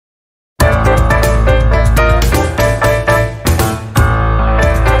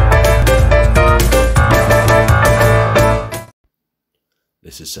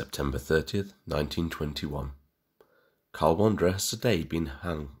is September 30th, 1921. Karl Wanderer has today been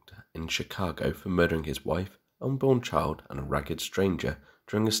hanged in Chicago for murdering his wife, unborn child, and a ragged stranger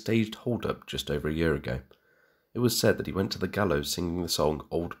during a staged hold-up just over a year ago. It was said that he went to the gallows singing the song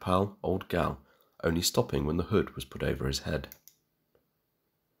Old Pal, Old Gal, only stopping when the hood was put over his head.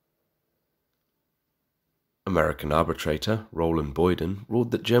 American arbitrator Roland Boyden ruled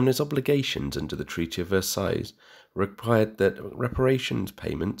that Germany's obligations under the Treaty of Versailles required that reparations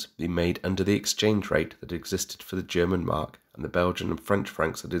payments be made under the exchange rate that existed for the German mark and the Belgian and French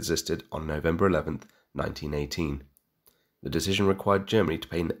francs that existed on November 11, 1918. The decision required Germany to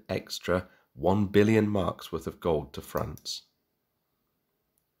pay an extra 1 billion marks worth of gold to France.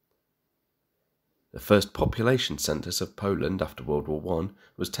 The first population census of Poland after World War I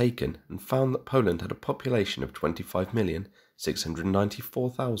was taken and found that Poland had a population of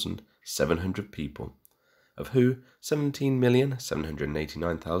 25,694,700 people, of who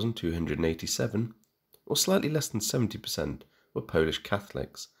 17,789,287, or slightly less than 70%, were Polish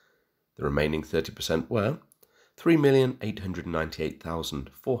Catholics. The remaining 30% were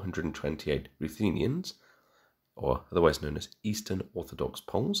 3,898,428 Ruthenians, or otherwise known as Eastern Orthodox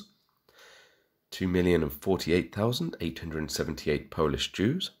Poles, 2,048,878 Polish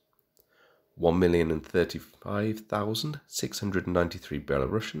Jews, 1,035,693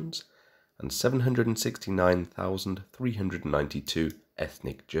 Belarusians, and 769,392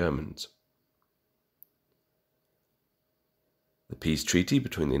 ethnic Germans. The peace treaty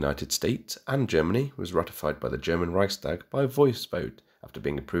between the United States and Germany was ratified by the German Reichstag by a voice vote after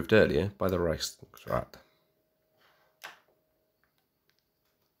being approved earlier by the Reichsrat.